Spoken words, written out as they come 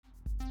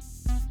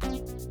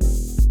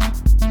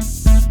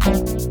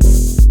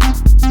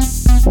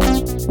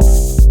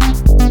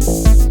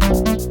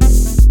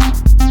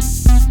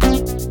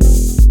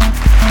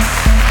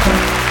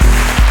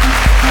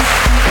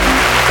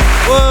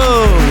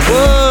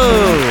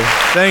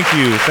Thank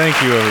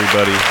you,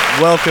 everybody.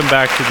 Welcome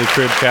back to the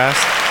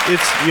Cribcast.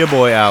 It's your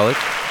boy Alec,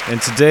 and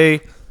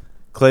today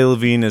Clay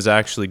Levine is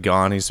actually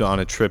gone. He's on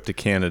a trip to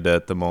Canada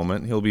at the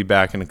moment. He'll be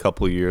back in a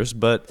couple of years,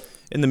 but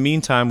in the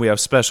meantime, we have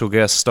special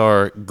guest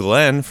star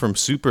Glenn from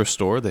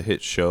Superstore, the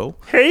hit show.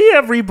 Hey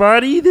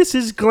everybody, this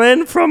is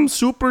Glenn from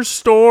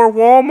Superstore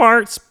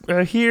Walmart's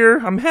here.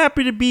 I'm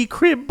happy to be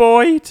Crib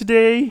Boy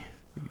today.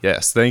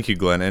 Yes, thank you,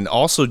 Glenn. And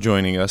also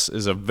joining us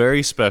is a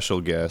very special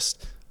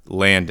guest,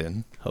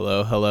 Landon.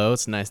 Hello.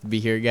 It's nice to be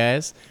here,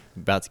 guys.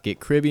 About to get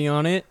cribby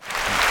on it.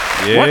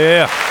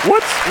 Yeah.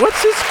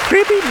 What's this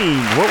cribby mean?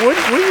 What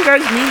do you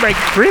guys mean by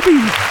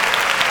cribby?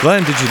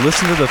 Glenn, did you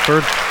listen to the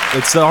first...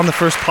 It's on the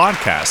first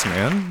podcast,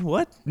 man.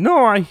 What?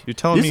 No, You're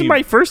telling this me is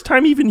my first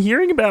time even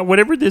hearing about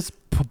whatever this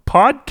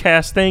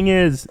podcast thing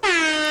is.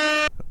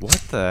 What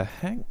the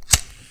heck?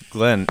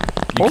 Glenn, you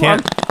Hold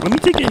can't... on, let me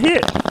take a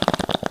hit.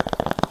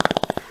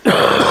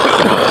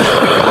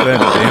 Glenn,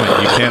 damn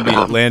it, you can't be...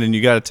 Landon,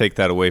 you got to take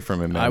that away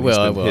from him, man. I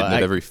will. Hitting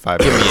it every 5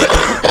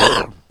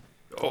 minutes.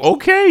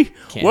 Okay,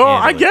 Can't well,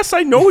 I handle it. guess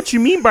I know what you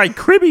mean by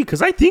cribby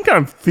because I think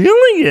I'm feeling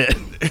it.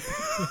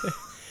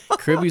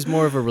 Cribby's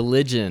more of a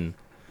religion.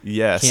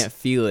 Yes. Can't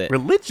feel it.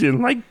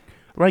 Religion,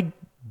 like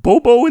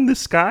Bobo in the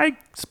sky,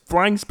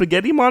 flying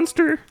spaghetti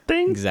monster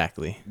thing.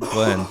 Exactly.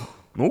 Glenn,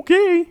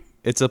 Okay.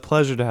 it's a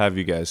pleasure to have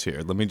you guys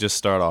here. Let me just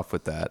start off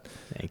with that.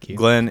 Thank you.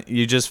 Glenn,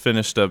 you just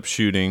finished up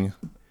shooting.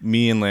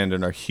 Me and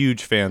Landon are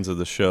huge fans of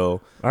the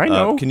show. I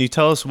know. Can you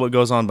tell us what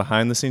goes on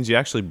behind the scenes? You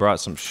actually brought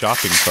some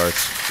shopping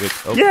carts.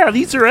 Yeah,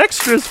 these are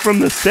extras from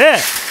the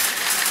set.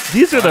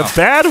 These are the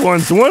bad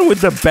ones, the one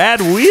with the bad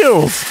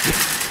wheels.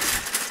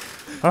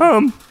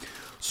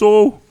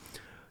 So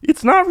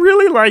it's not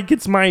really like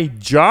it's my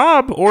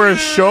job or a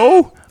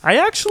show. I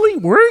actually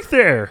work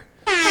there.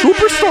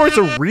 Superstore is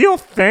a real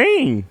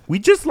thing. We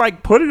just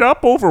put it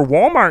up over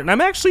Walmart, and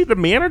I'm actually the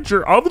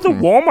manager of the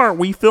Walmart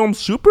we filmed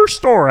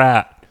Superstore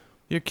at.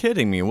 You're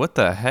kidding me. What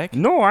the heck?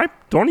 No, I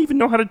don't even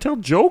know how to tell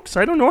jokes.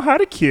 I don't know how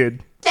to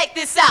kid. Check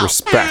this out.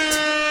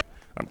 Respect.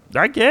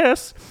 I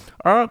guess.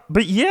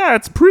 But yeah,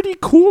 it's pretty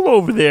cool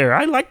over there.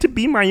 I like to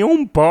be my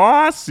own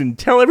boss and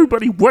tell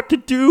everybody what to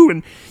do,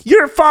 and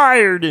you're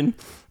fired, and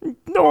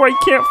no, I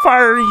can't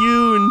fire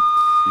you, and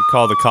You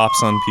call the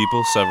cops on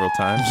people several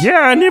times.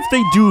 yeah, and if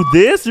they do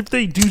this, if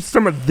they do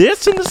some of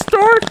this in the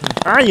store,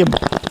 I am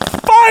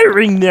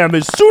firing them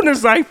as soon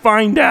as I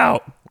find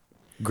out.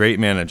 Great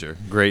manager.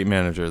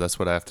 That's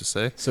what I have to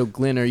say. So,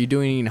 Glenn, are you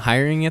doing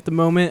hiring at the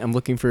moment? I'm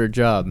looking for a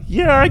job.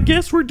 Yeah, I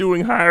guess we're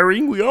doing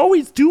hiring. We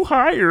always do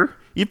hire.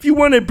 If you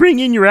want to bring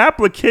in your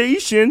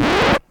application,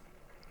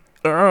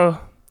 I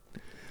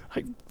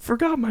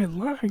forgot my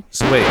line.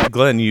 So wait,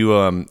 Glenn,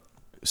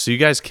 so you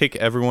guys kick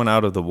everyone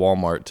out of the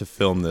Walmart to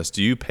film this.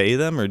 Do you pay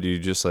them or do you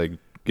just give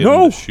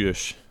No. them the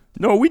shush?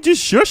 No, we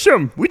just shush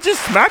them. We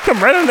just smack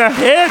them right on the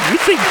head. We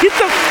say, get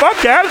the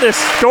fuck out of this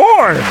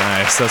store.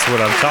 Nice, that's what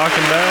I'm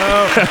talking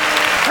about.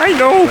 I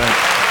know.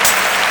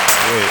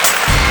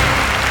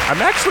 Wait,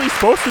 I'm actually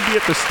supposed to be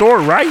at the store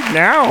right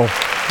now.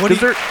 What do Because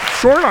they're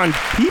short on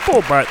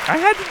people, but I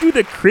had to do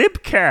the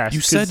crib cast.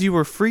 you said you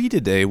were free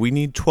today. We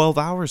need 12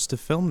 hours to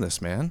film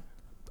this, man.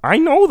 I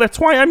know, that's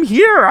why I'm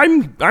here.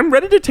 I'm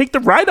ready to take the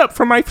ride up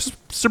from my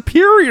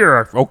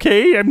superior.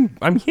 Okay,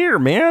 I'm here,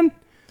 man.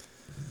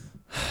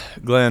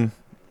 Glenn,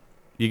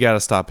 you got to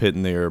stop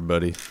hitting the air,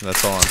 buddy.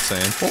 That's all I'm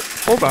saying.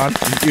 Hold on.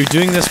 You're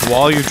doing this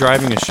while you're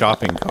driving a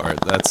shopping cart.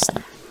 That's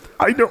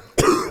I know.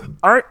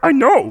 I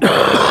know.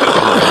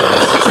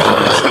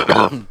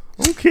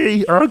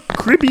 Okay,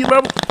 cribby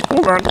level.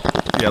 Hold on.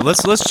 yeah.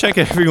 Let's check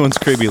everyone's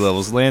cribby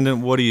levels.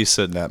 Landon, what are you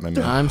sitting at, my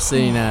man? I'm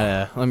sitting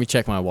at let me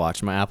check my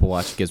watch. My Apple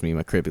Watch gives me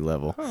my cribby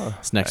level.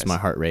 It's next to my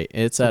heart rate.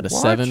 It's at a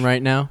 7 watch?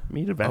 right now.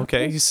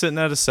 Okay, he's sitting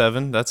at a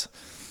 7.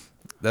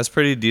 That's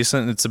pretty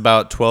decent. It's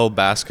about 12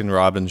 Baskin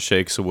Robbins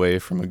shakes away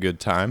from a good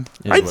time.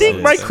 Is I what think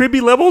it my is. cribby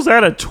level's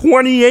at a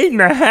 28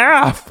 and a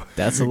half.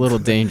 That's a little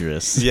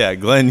dangerous. Yeah,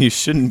 Glenn, you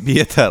shouldn't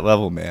be at that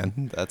level,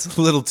 man. That's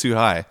a little too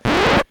high.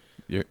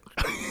 You're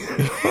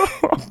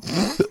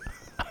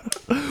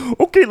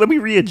Okay, let me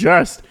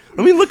readjust.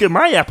 Let me look at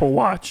my Apple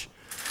Watch.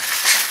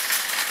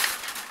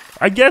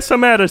 I guess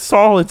I'm at a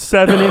solid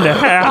 7 and a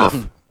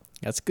half.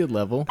 That's a good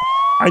level.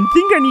 I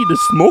think I need to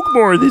smoke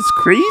more of this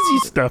crazy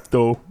stuff,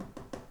 though.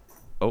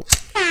 Oh.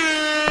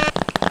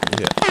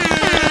 Yeah.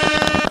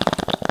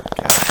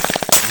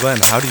 God. Glenn,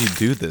 how do you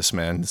do this,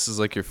 man? This is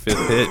like your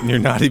 5th hit, and you're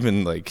not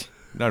even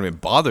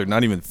bothered,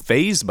 not even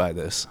fazed by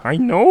this. I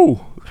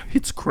know.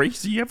 It's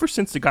crazy. Ever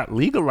since it got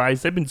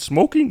legalized, I've been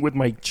smoking with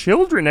my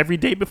children every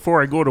day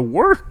before I go to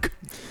work.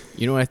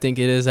 You know what I think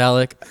it is,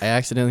 Alec? I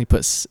accidentally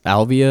put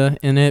salvia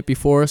in it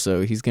before,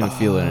 so he's going to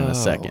feel it in a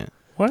second.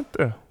 What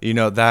the? You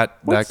know, that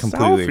What's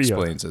completely salvia?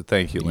 explains it.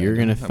 Thank you, Landon. You're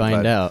going to I'm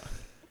find glad- out.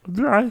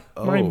 My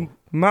Oh.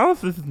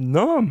 mouth is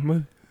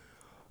numb.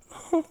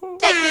 Check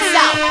this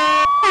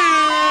out.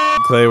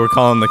 Clay, we're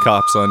calling the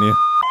cops on you.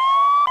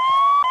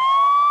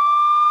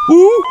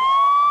 Who?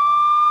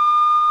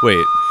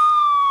 Wait.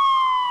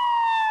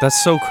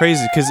 That's so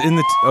crazy, because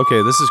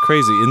okay, this is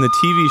crazy. In the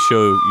TV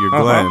show, you're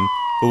Glenn.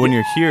 But when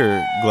you're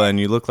here, Glenn,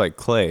 you look like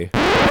Clay.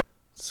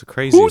 It's the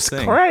craziest Who's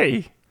thing.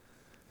 Clay?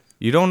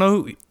 You don't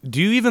know?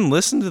 Do you even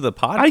listen to the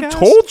podcast? I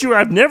told you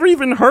I've never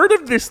even heard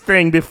of this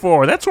thing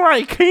before. That's why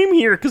I came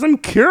here, because I'm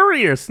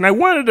curious, and I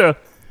wanted to...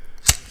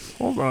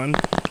 Hold on.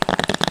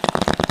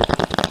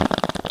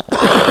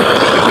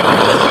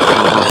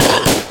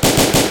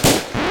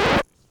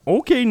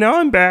 Okay, now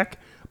I'm back,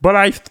 but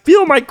I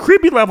feel my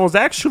Kribby level's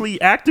actually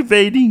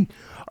activating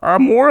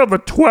more of a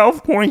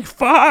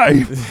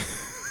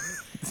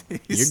 12.5.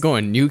 You're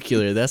going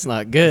nuclear. That's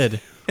not good.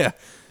 Yeah.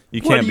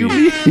 You What can't do you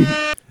be. mean?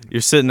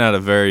 You're sitting at a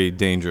very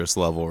dangerous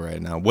level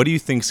right now. What do you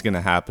think's going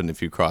to happen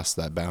if you cross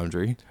that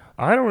boundary?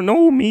 I don't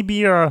know,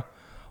 maybe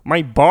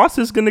my boss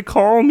is going to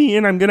call me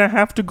and I'm going to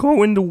have to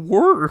go into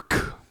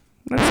work.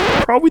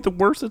 That's probably the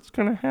worst that's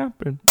going to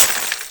happen.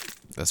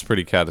 That's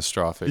pretty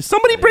catastrophic. Is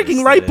somebody breaking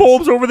is, light it is.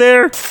 bulbs over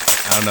there?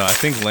 I don't know. I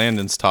think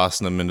Landon's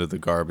tossing them into the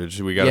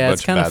garbage. We got a Yeah, bunch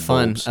it's kind of of bad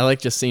fun. bulbs. I like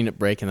just seeing it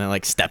break and then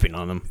like stepping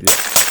on them.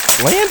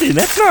 Landon,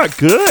 that's not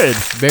good.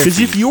 Bare Because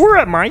if feet. you were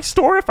at my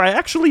store, if I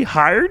actually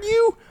hired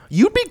you,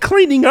 you'd be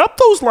cleaning up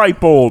those light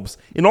bulbs.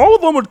 And all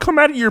of them would come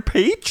out of your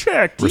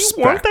paycheck. Do you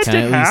want that Can to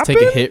I at least happen?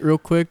 take a hit real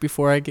quick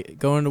before I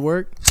go into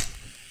work?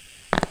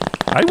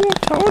 I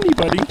won't tell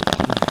anybody.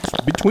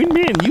 It's between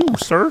me and you,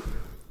 sir.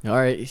 All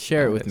right,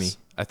 share it with me.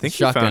 I think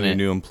you Shotgun found a it.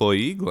 new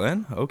employee,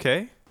 Glenn.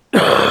 Okay.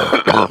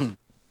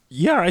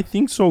 Yeah, I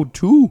think so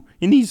too.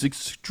 And he's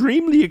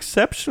extremely,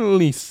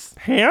 exceptionally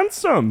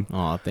handsome.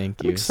 Oh,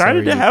 thank you.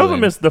 Excited Sorry, to have him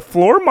Glenn. as the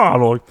floor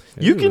model.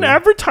 You can Ooh.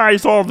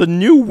 advertise all the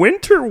new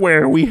winter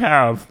wear we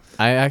have.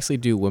 I actually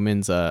do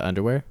women's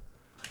underwear.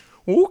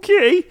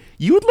 Okay,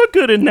 you would look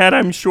good in that,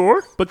 I'm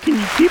sure. But can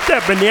you keep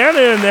that banana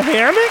in the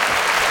hammock?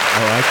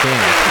 Oh, I can.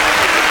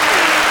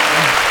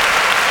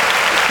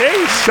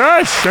 Hey,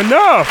 shush,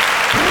 enough.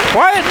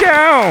 Quiet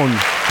down.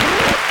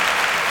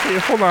 Hey,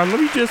 hold on, let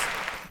me just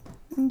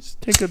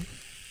take just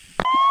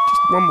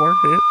one more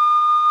hit.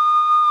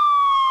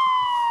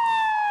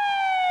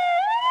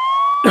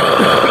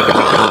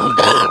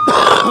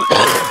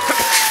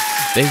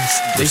 They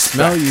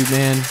smell you,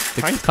 man.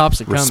 The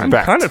cops are coming.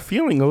 I'm kind of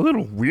feeling a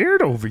little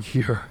weird over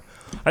here.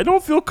 I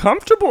don't feel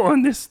comfortable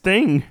on this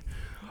thing.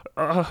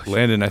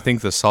 Landon, I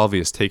think the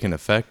salvia's taken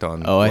effect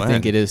on Oh, I Glenn.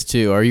 think it is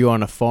too. Are you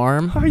on a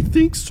farm? I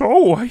think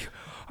so.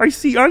 I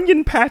see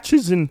onion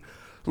patches and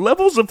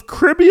levels of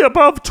Kribby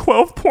above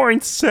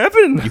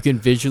 12.7. You can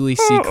visually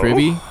see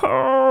Kribby.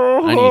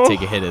 Oh. I need to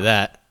take a hit of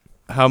that.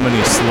 How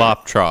many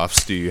slop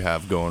troughs do you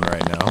have going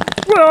right now?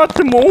 Well, at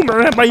the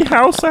moment at my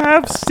house, I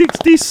have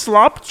 60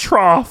 slop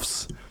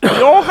troughs. They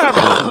all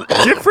have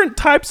different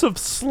types of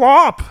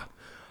slop.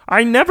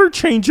 I never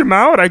change them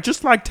out. I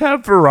just like to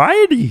have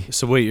variety.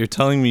 So wait, you're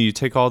telling me you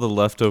take all the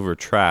leftover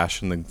trash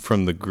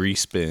from the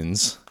grease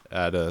bins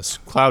at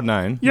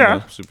Cloud9,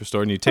 Yeah.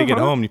 Superstore, and you take it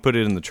home and you put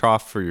it in the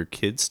trough for your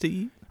kids to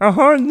eat?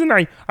 And then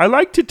I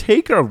like to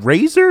take a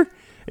razor,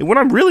 and when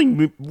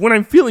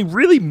I'm feeling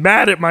really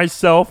mad at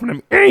myself and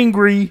I'm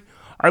angry,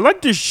 I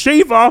like to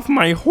shave off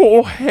my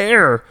whole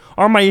hair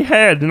on my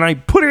head, and I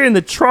put it in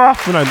the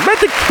trough, and I let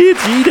the kids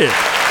eat it.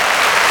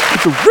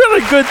 It's a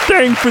really good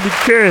thing for the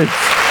kids.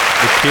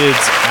 The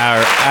kids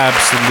are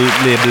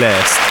absolutely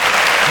blessed.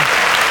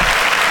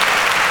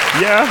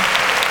 Yeah.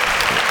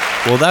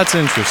 Well, that's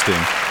interesting.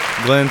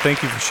 Glenn,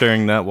 thank you for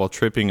sharing that while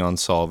tripping on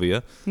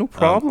salvia. No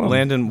problem.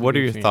 Landon, what are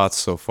your thoughts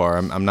so far?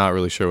 I'm not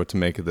really sure what to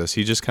make of this.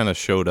 He just kind of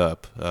showed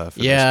up for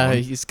Yeah, this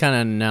one. he's kind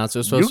of announced it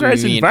was You supposed to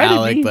guys be me and invited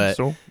Alec, me, but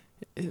so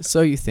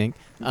so you think.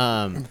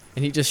 And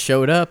he just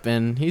showed up,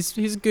 and he's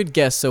a good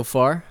guest so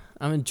far.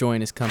 I'm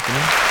enjoying his company.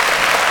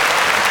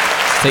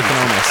 He's taking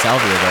on my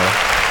salvia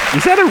though.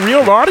 is that a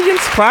real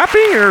audience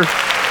clapping, or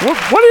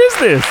what is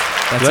this?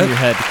 That's That- in your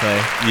head,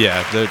 Clay.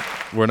 Yeah,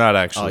 we're not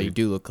actually. Oh, you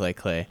do look like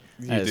Clay.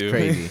 That is do.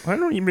 crazy. I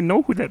don't even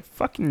know who that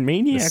fucking The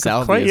maniac of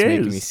salvia Clay is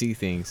making me is. see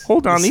things.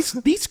 Hold on,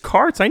 these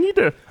carts. I need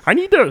to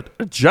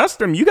adjust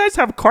them. You guys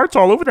have carts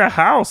all over the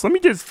house. I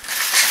need to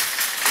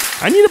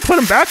put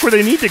them back where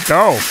they need to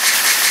go.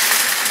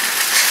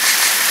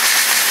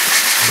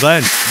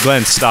 Glenn,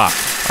 stop.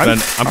 Glenn,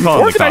 I'm I'm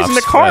calling organizing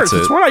the the cops. carts.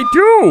 That's It's it. what I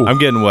do. I'm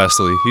getting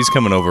Wesley. He's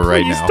coming over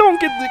right Please now. don't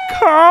get the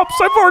cops.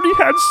 I've already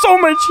had so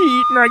much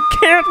heat, and I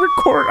can't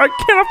record. I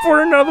can't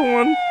afford another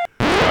one.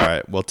 All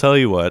right. Well, tell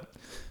you what.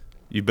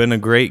 You've been a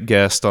great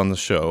guest on the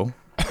show,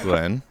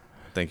 Glenn.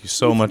 Thank you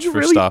so much You for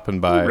really- stopping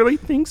by. You really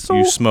think so?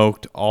 You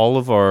smoked all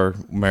of our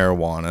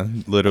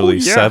marijuana, literally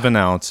Oh, yeah. 7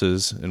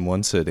 ounces in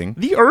one sitting.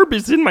 The herb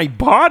is in my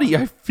body.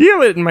 I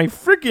feel it in my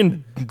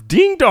freaking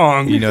ding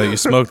dong. You know, you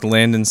smoked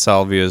Landon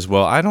salvia as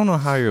well. I don't know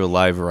how you're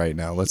alive right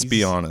now. Let's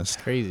be honest.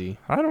 Crazy.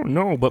 I don't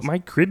know, but my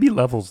Kribby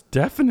level's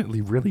definitely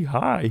really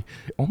high.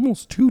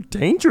 Almost too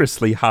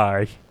dangerously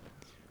high.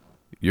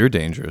 You're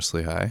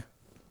dangerously high.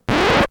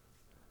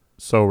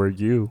 So are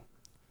you.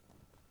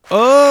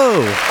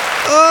 Oh!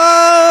 Oh!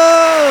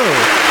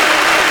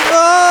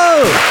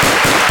 Oh!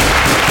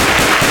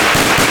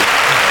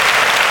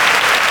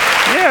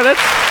 Yeah,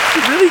 that's a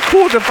really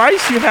cool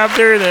device you have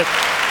there that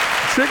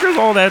triggers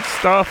all that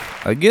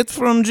stuff. I get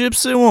from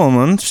Gypsy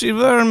Woman. She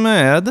very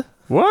mad.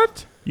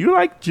 What? You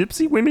like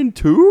gypsy women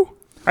too?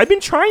 I've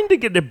been trying to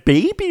get a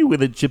baby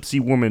with a gypsy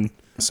woman.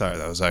 Sorry,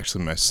 that was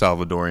actually my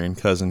Salvadorian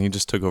cousin. He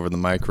just took over the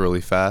mic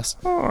really fast.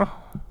 Oh,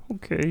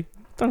 okay.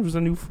 Thought it was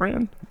a new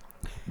friend.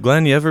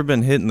 Glenn, you ever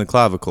been hit in the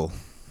clavicle?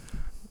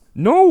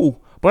 No,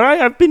 but I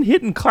have been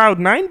hit in Cloud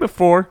 9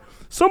 before.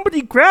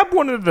 Somebody grabbed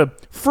one of the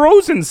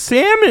frozen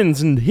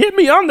salmons and hit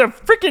me on the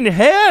freaking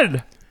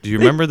head. Do you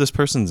remember this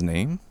person's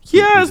name?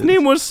 Yeah, his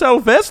name was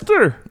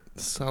Sylvester.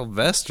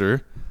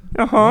 Sylvester?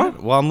 Uh-huh.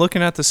 Well, I'm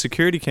looking at the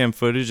security cam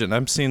footage, and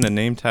I'm seeing the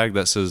name tag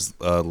that says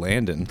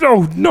Landon.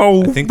 Oh,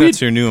 no. I think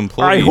that's your new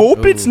employee. I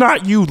hope it's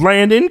not you,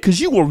 Landon, because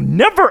you will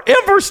never,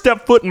 ever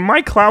step foot in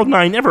my Cloud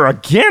 9 ever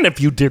again if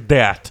you did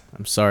that.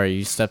 I'm sorry,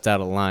 you stepped out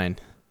of line.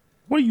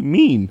 What do you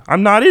mean?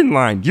 I'm not in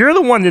line. You're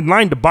the one in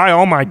line to buy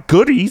all my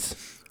goodies.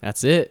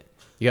 That's it.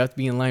 You have to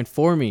be in line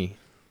for me.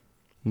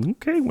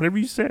 Okay, whatever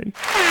you say.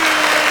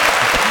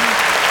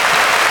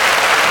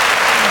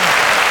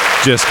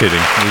 Just kidding.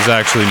 It was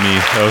actually me.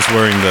 I was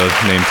wearing the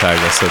name tag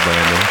that said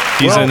Landon.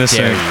 He's Well, innocent.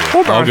 dare you.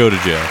 Hold on. I'll go to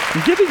jail.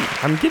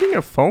 I'm getting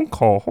a phone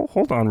call.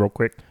 Hold on real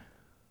quick. Just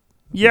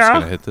Yeah.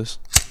 gonna hit this.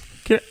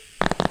 Ca-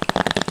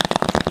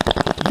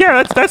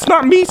 Yeah, that's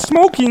not me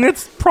smoking.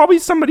 It's probably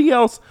somebody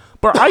else.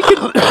 But I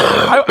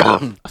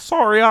could.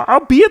 Sorry,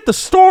 I'll be at the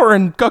store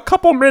in a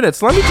couple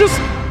minutes.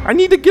 I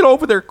need to get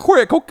over there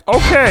quick.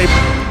 Okay,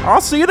 I'll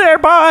see you there.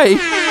 Bye.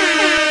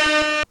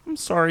 I'm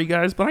sorry,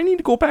 guys, but I need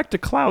to go back to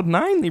Cloud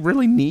 9. They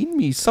really need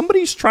me.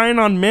 Somebody's trying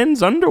on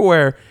men's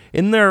underwear,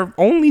 and they're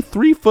only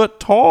 3 foot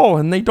tall,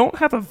 and they don't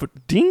have a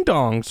ding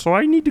dong. So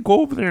I need to go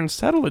over there and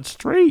settle it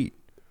straight.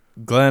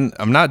 Glenn,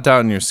 I'm not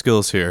doubting your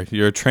skills here.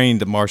 You're a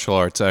trained martial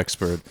arts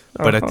expert,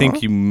 but I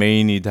think you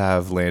may need to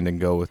have Landon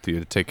go with you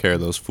to take care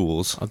of those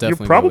fools. I'll You're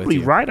definitely probably go with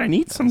you. right. I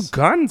need some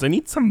guns. I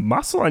need some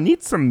muscle. I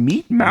need some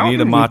meat mountain. You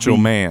need a with macho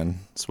me. man.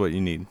 That's what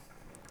you need.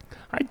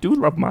 I do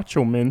love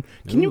macho men.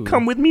 Can you Ooh.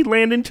 come with me,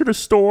 Landon, to the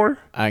store?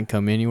 I can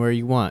come anywhere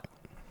you want.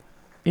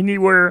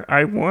 Anywhere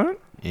I want?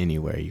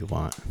 Anywhere you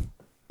want.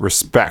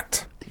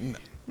 Respect.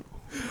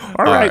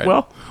 All right, right.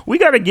 well, we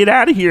got to get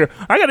out of here.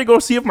 I got to go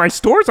see if my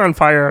store's on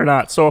fire or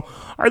not. So,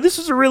 this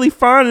is really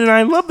fun, and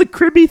I love the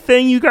cribby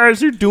thing you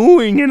guys are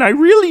doing, and I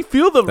really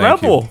feel the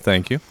Thank rebel. you.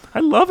 Thank you. I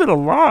love it a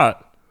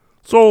lot.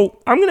 So,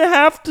 I'm going to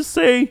have to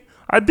say,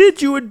 I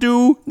bid you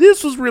adieu.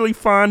 This was really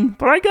fun,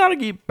 but I got to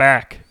get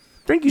back.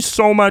 Thank you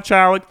so much,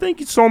 Alec.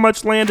 Thank you so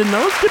much, Landon.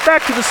 Now let's get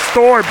back to the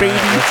store, baby.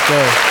 Let's go.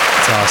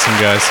 It's awesome,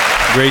 guys.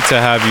 Great to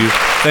have you.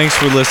 Thanks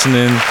for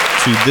listening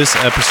to this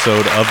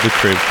episode of the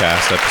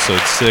Cribcast, episode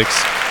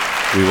 6.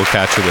 We will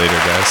catch you later,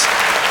 guys.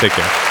 Take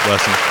care.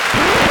 Blessings.